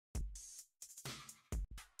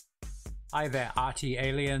Hi there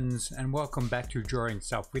ArtyAliens, and welcome back to Drawing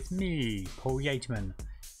Stuff with me, Paul Yateman.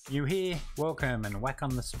 You here? Welcome, and whack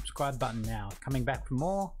on the subscribe button now. Coming back for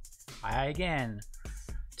more? Hi again.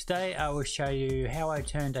 Today I will show you how I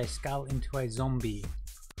turned a skull into a zombie.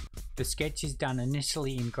 The sketch is done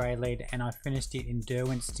initially in grey lead and I finished it in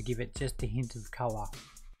Derwent to give it just a hint of colour.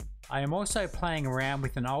 I am also playing around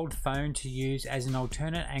with an old phone to use as an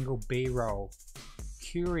alternate angle B-roll.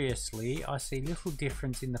 Curiously, I see little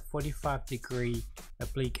difference in the 45-degree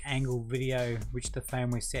oblique angle video which the phone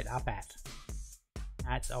was set up at.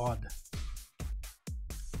 That's odd.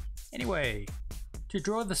 Anyway, to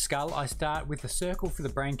draw the skull I start with a circle for the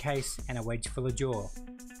brain case and a wedge for the jaw.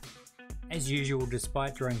 As usual,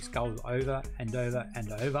 despite drawing skulls over and over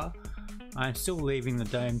and over, I am still leaving the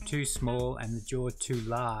dome too small and the jaw too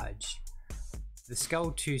large, the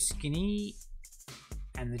skull too skinny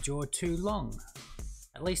and the jaw too long.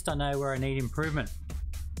 At least I know where I need improvement.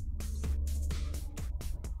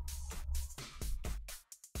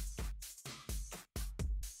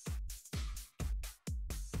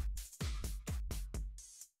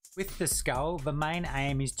 With the skull, the main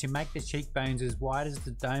aim is to make the cheekbones as wide as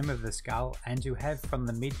the dome of the skull and to have from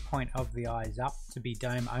the midpoint of the eyes up to be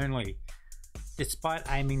dome only.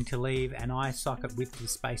 Despite aiming to leave an eye socket with the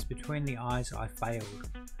space between the eyes, I failed.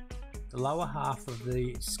 The lower half of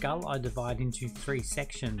the skull I divide into three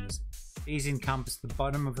sections. These encompass the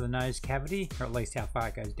bottom of the nose cavity, or at least how far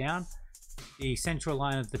it goes down, the central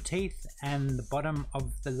line of the teeth, and the bottom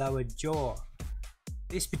of the lower jaw.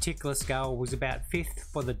 This particular skull was about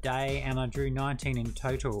 5th for the day and I drew 19 in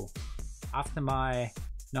total. After my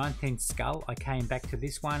 19th skull I came back to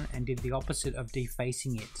this one and did the opposite of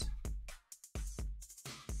defacing it.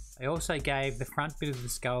 I also gave the front bit of the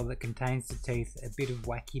skull that contains the teeth a bit of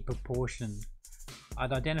wacky proportion.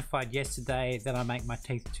 I'd identified yesterday that I make my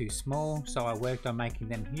teeth too small, so I worked on making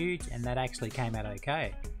them huge and that actually came out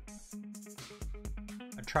okay.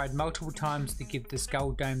 I tried multiple times to give the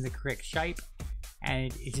skull dome the correct shape,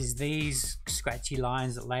 and it is these scratchy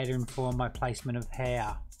lines that later inform my placement of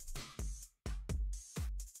hair.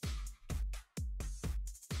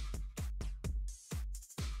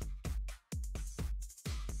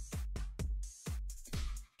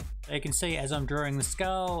 You can see as I'm drawing the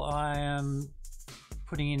skull, I am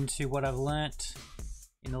putting into what I've learnt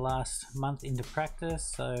in the last month into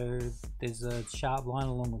practice. So there's a sharp line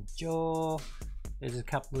along the jaw, there's a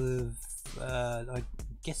couple of, I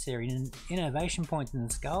guess they're innervation points in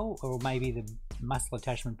the skull, or maybe the muscle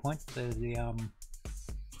attachment points, the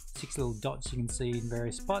 6 little dots you can see in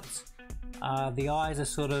various spots. The eyes are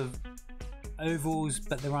sort of ovals,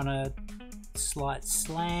 but they're on a slight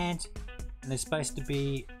slant, and they're supposed to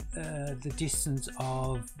be the distance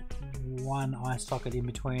of one eye socket in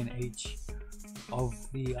between each of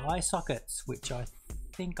the eye sockets, which I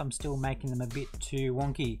think I'm still making them a bit too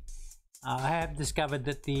wonky. I have discovered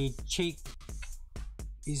that the cheek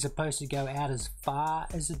is supposed to go out as far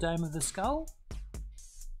as the dome of the skull,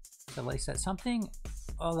 so at least that's something.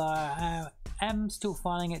 Although I am still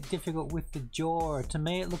finding it difficult with the jaw. To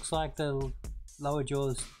me it looks like the lower jaw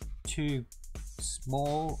is too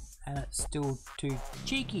small and it's still too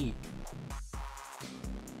cheeky.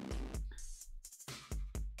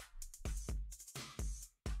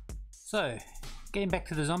 So, getting back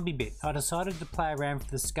to the zombie bit, I decided to play around with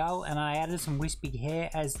the skull and I added some wispy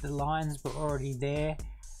hair as the lines were already there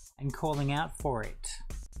and calling out for it.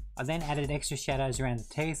 I then added extra shadows around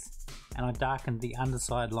the teeth and I darkened the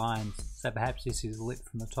underside lines, so perhaps this is lit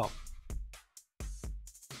from the top.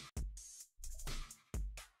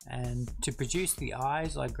 And to produce the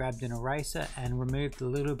eyes, I grabbed an eraser and removed a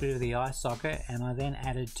little bit of the eye socket, and I then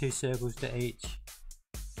added 2 circles to each,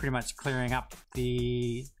 pretty much clearing up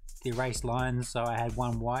the erased lines, so I had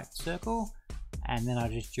one white circle, and then I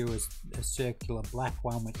just drew a circular black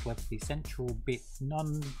one which left the central bit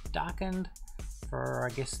non-darkened for,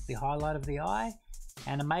 I guess, the highlight of the eye.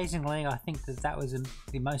 And amazingly, I think that that was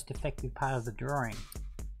the most effective part of the drawing.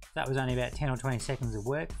 That was only about 10 or 20 seconds of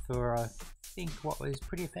work for I think what was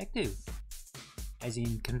pretty effective, as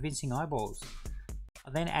in convincing eyeballs.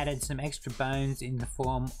 I then added some extra bones in the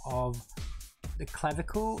form of the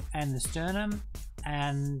clavicle and the sternum,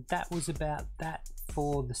 and that was about that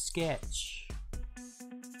for the sketch.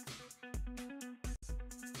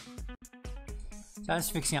 So I was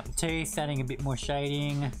fixing up the teeth, adding a bit more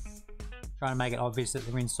shading, trying to make it obvious that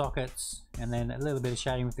they're in sockets, and then a little bit of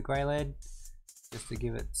shading with the grey lead, just to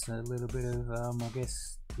give it a little bit of, I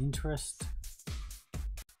guess, interest.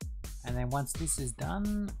 And then once this is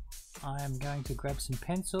done, I am going to grab some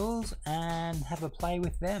pencils and have a play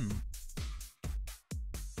with them.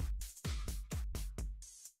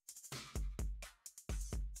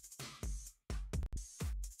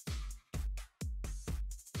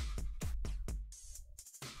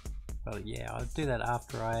 But yeah, I'll do that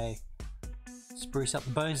after I spruce up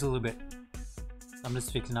the bones a little bit. I'm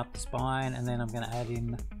just fixing up the spine, and then I'm going to add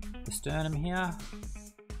in the sternum here.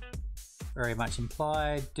 Very much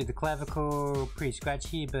implied. Do the clavicle, pretty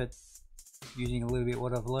scratchy, but using a little bit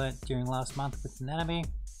what I've learnt during last month with anatomy.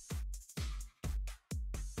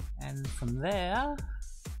 And from there,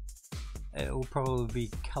 it will probably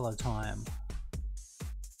be colour time.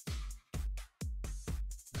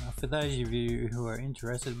 For those of you who are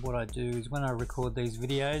interested, what I do is when I record these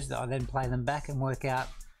videos, I then play them back and work out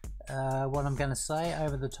what I'm going to say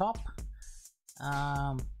over the top.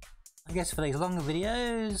 I guess for these longer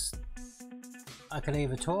videos, I could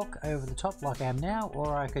either talk over the top like I am now,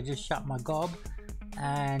 or I could just shut my gob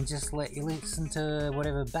and just let you listen to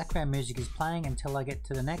whatever background music is playing until I get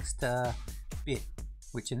to the next bit,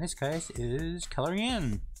 which in this case is colouring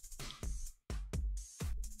in.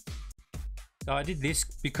 So I did this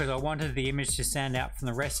because I wanted the image to stand out from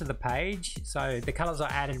the rest of the page. So the colours I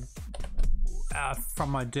added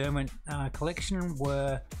from my Derwent collection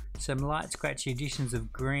were some light scratchy additions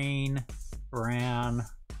of green, brown,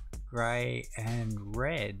 grey and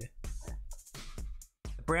red.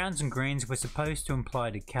 The browns and greens were supposed to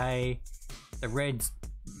imply decay. The reds,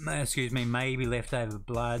 may be leftover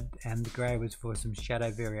blood, and the grey was for some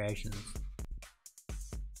shadow variations.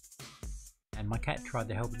 And my cat tried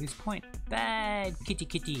to help at this point. Bad kitty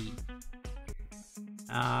kitty.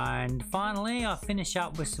 And finally I finish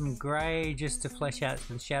up with some grey just to flesh out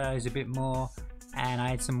the shadows a bit more, and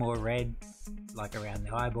I add some more red like around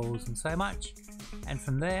the eyeballs and so much. And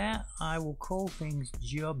from there I will call things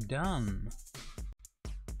job done.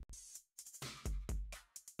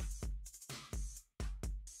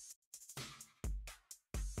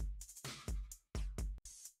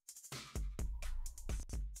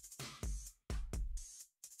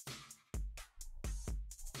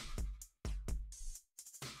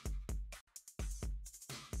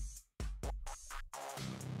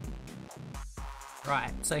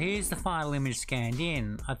 Right, so here's the final image scanned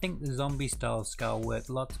in. I think the zombie style skull worked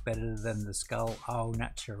lots better than the skull au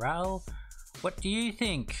naturel. What do you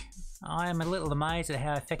think? I am a little amazed at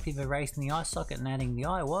how effective erasing the eye socket and adding the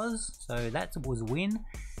eye was, so that was a win.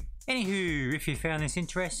 Anywho, if you found this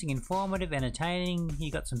interesting, informative, entertaining,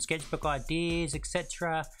 you got some sketchbook ideas,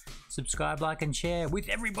 etc., subscribe, like and share with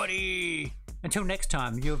everybody! Until next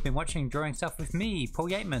time, you have been watching Drawing Stuff with me, Paul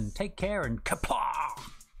Yateman. Take care and kapla!